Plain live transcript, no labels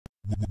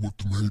what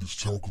the haters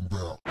talking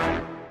about.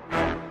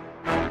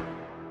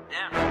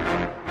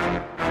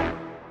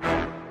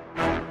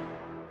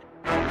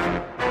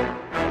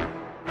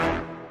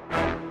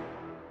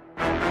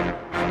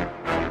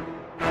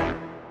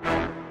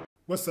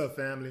 What's up,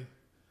 family?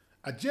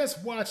 I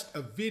just watched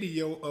a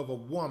video of a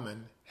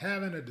woman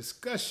having a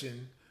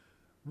discussion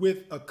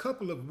with a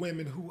couple of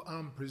women who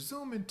I'm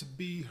presuming to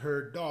be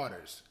her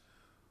daughters.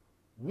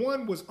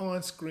 One was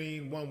on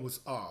screen, one was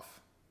off.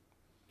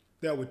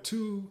 There were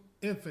two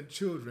infant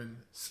children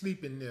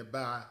sleeping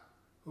nearby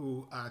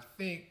who I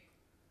think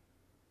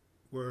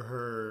were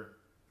her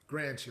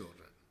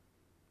grandchildren.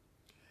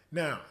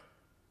 Now,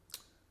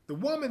 the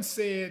woman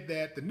said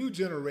that the new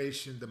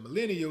generation, the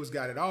millennials,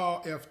 got it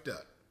all effed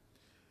up.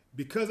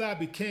 Because I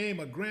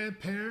became a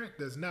grandparent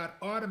does not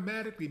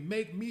automatically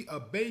make me a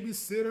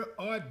babysitter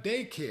or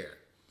daycare.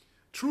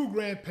 True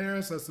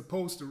grandparents are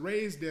supposed to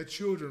raise their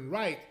children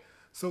right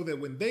so that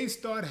when they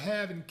start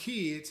having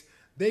kids,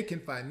 they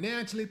can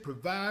financially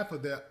provide for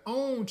their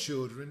own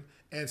children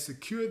and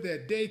secure their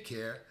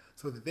daycare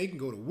so that they can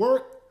go to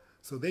work,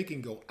 so they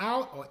can go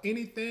out or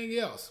anything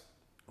else.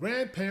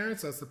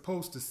 Grandparents are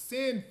supposed to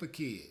send for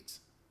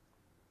kids.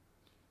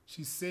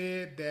 She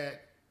said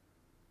that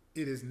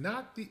it is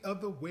not the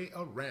other way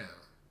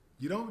around.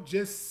 You don't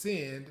just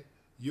send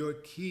your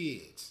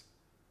kids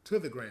to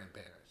the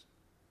grandparents.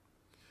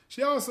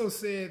 She also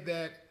said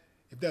that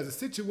if there's a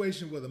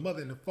situation where the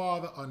mother and the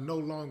father are no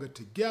longer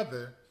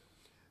together,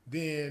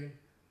 then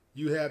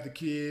you have the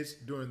kids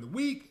during the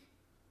week.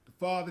 The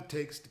father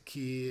takes the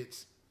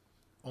kids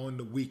on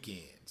the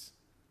weekends.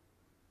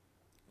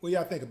 What do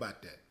y'all think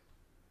about that?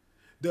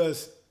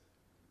 Does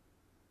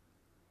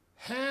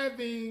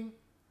having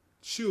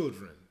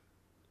children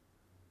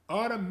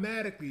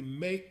automatically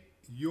make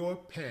your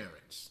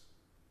parents,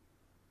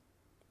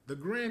 the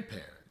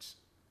grandparents,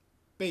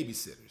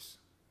 babysitters?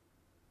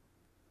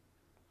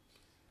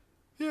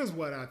 Here's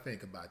what I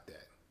think about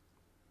that.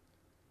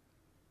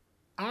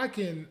 I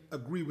can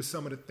agree with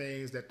some of the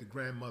things that the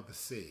grandmother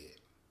said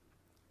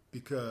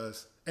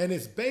and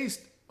it's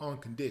based on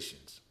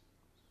conditions.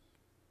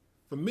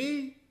 For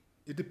me,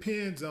 it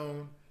depends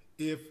on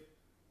if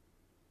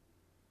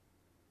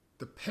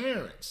the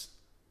parents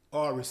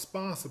are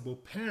responsible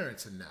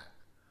parents or not,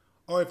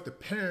 or if the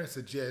parents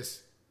are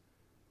just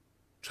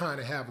trying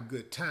to have a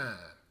good time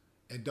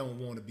and don't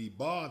want to be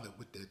bothered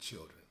with their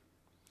children.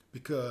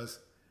 Because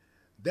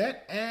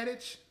that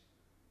adage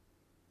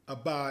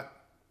about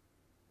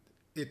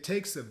it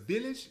takes a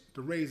village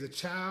to raise a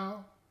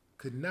child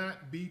could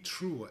not be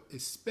truer,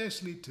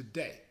 especially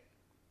today.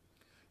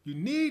 You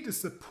need to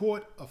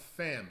support a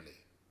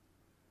family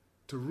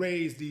to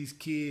raise these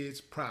kids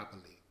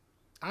properly.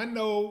 I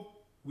know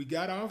we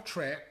got off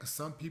track because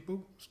some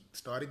people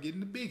started getting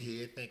the big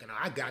head thinking, oh,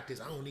 I got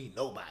this, I don't need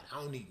nobody, I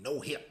don't need no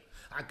help.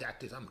 I got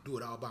this, I'm gonna do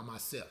it all by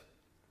myself.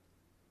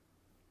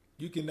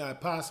 You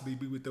cannot possibly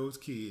be with those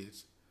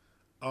kids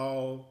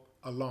all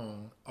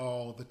alone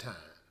all the time.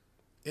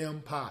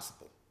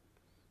 Impossible.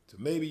 So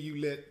maybe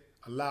you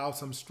allow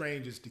some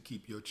strangers to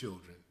keep your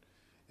children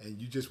and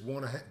you just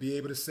want to be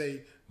able to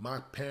say, my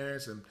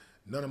parents and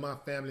none of my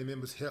family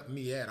members helped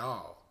me at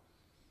all.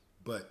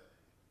 But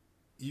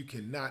you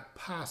cannot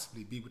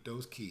possibly be with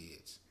those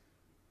kids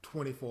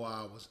 24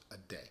 hours a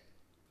day.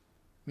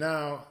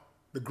 Now,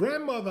 the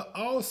grandmother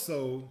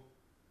also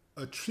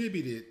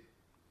attributed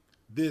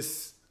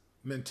this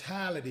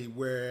mentality,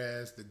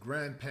 whereas the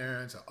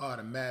grandparents are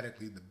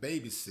automatically the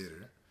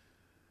babysitter,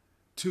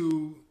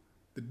 to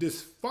the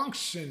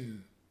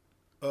dysfunction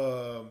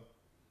of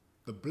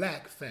the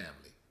black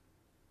family.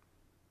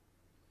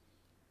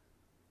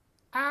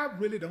 I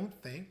really don't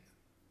think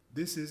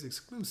this is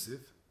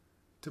exclusive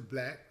to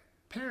black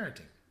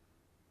parenting.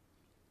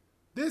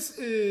 This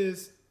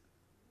is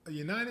a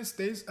United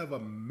States of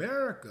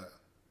America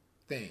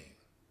thing.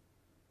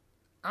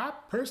 I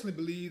personally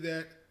believe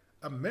that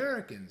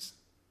Americans,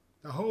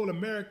 the whole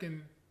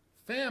American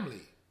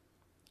family,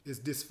 is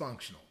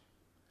dysfunctional.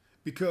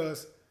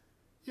 Because,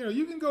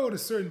 you can go to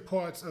certain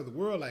parts of the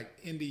world like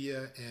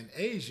India and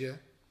Asia,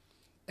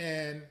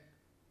 and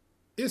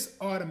it's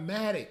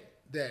automatic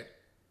that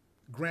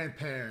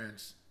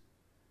grandparents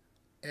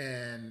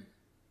and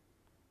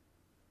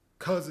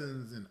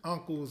cousins and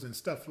uncles and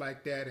stuff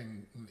like that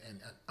and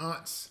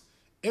aunts,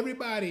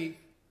 everybody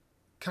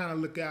kind of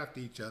look after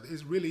each other.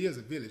 It really is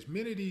a village.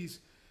 Many of these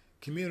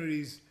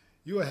communities,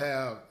 you'll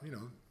have,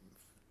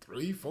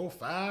 3, 4,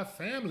 5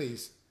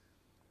 families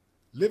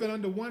living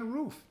under one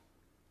roof.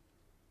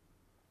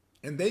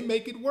 And they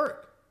make it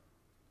work.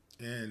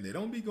 And they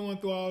don't be going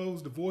through all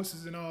those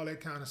divorces and all that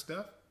kind of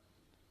stuff.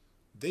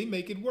 They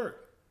make it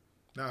work.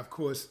 Now, of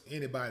course,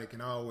 anybody can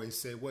always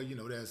say, well,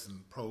 there's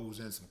some pros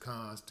and some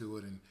cons to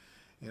it. And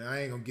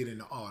I ain't going to get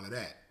into all of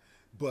that.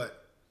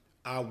 But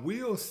I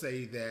will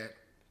say that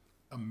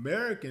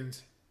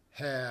Americans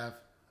have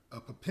a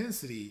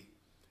propensity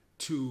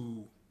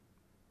to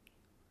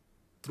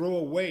throw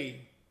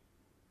away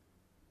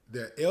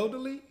their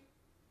elderly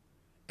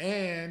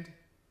and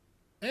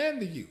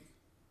the youth.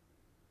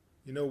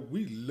 You know,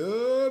 we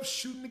love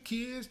shooting the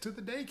kids to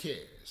the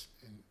daycares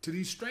and to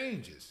these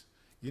strangers,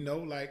 you know,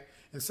 like,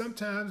 and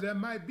sometimes that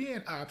might be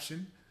an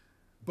option,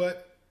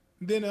 but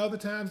then other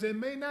times there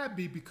may not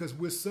be because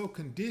we're so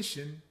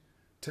conditioned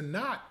to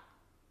not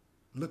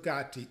look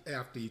out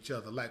after each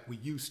other like we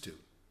used to.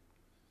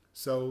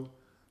 So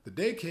the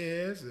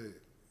daycares are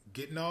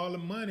getting all the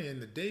money,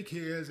 and the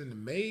daycares and the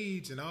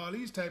maids and all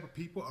these type of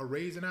people are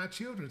raising our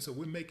children. So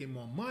we're making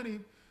more money,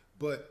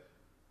 but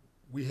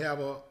we have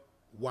a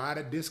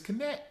wider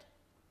disconnect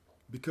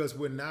because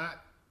we're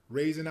not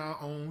raising our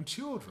own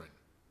children.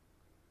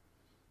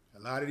 A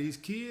lot of these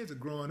kids are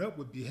growing up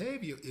with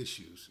behavioral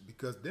issues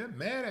because they're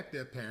mad at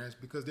their parents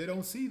because they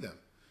don't see them.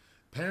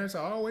 Parents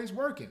are always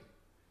working.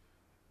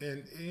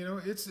 And you know,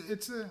 it's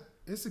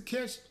a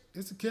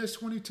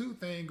catch-22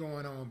 thing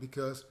going on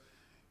because,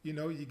 you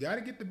know, you got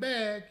to get the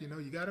bag. You know,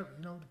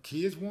 the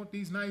kids want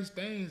these nice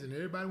things, and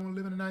everybody want to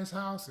live in a nice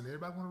house, and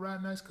everybody want to ride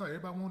a nice car.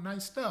 Everybody want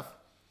nice stuff.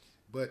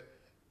 But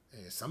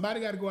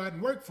somebody got to go out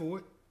and work for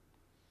it.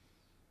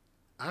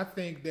 I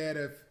think that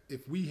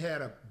if we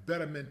had a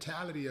better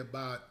mentality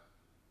about,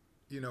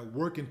 you know,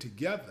 working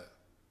together,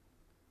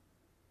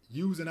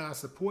 using our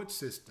support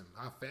system,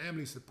 our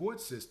family support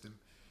system,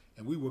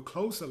 and we were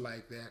closer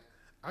like that,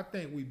 I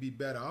think we'd be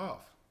better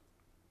off.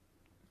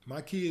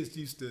 My kids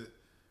used to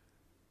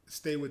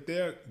stay with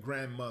their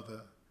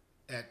grandmother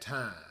at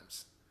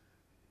times,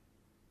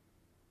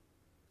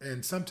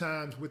 and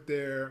sometimes with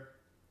their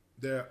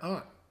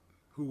aunt,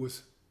 who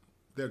was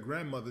their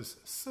grandmother's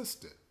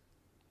sister.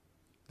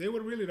 They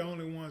were really the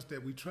only ones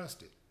that we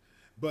trusted.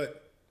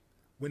 But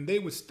when they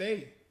would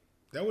stay,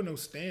 there was no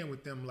staying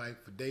with them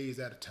like for days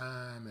at a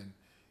time. And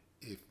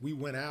if we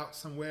went out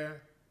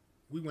somewhere,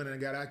 we went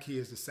and got our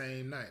kids the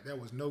same night. There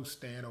was no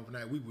staying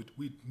overnight. We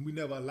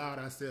never allowed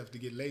ourselves to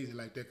get lazy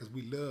like that because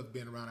we loved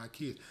being around our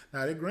kids.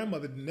 Now, their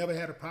grandmother never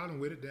had a problem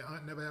with it. Their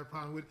aunt never had a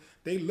problem with it.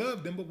 They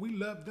loved them, but we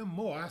loved them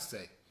more, I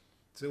say.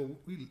 So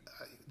we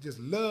just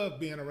loved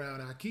being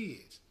around our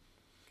kids.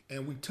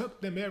 And we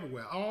took them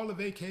everywhere. All the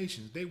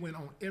vacations, they went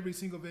on every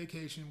single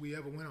vacation we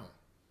ever went on.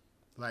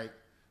 Like,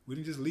 we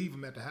didn't just leave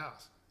them at the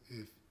house.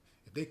 If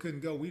they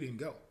couldn't go, we didn't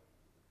go.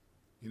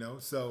 You know,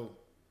 so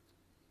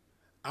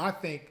I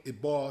think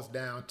it boils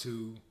down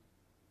to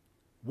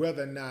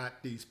whether or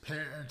not these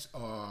parents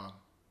are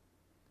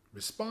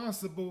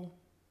responsible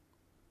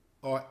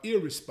or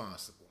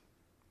irresponsible.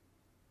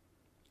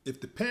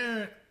 If the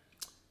parent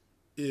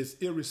is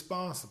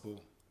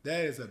irresponsible,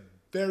 that is a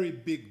very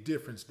big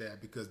difference there,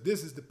 because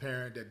this is the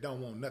parent that don't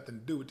want nothing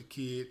to do with the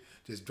kid,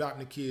 just dropping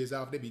the kids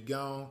off, they be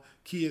gone.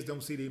 Kids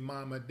don't see their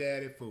mama or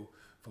daddy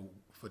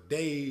for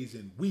days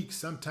and weeks,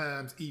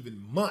 sometimes even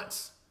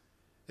months.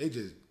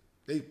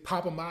 They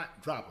pop them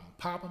out, drop them,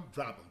 pop them,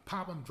 drop them,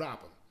 pop them,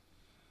 drop them.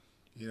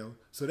 You know,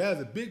 so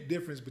there's a big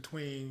difference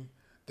between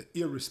the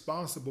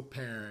irresponsible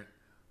parent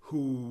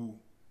who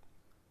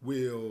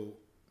will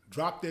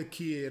drop their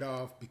kid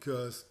off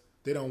because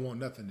they don't want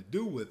nothing to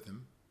do with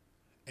them,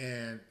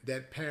 and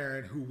that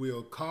parent who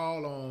will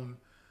call on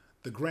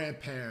the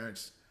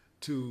grandparents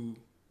to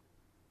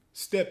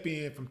step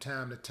in from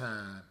time to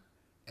time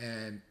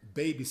and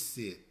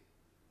babysit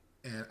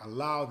and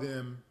allow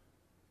them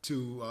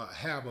to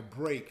have a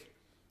break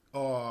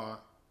or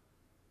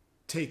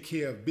take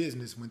care of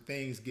business when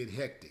things get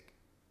hectic.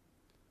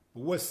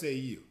 But what say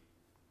you?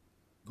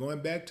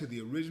 Going back to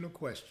the original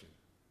question,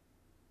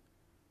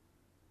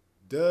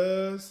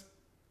 does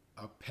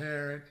a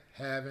parent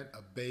having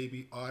a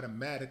baby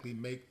automatically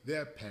make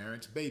their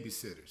parents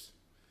babysitters?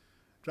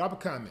 Drop a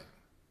comment.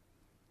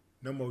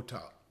 No more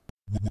talk.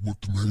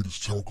 What the haters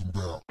talking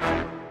about?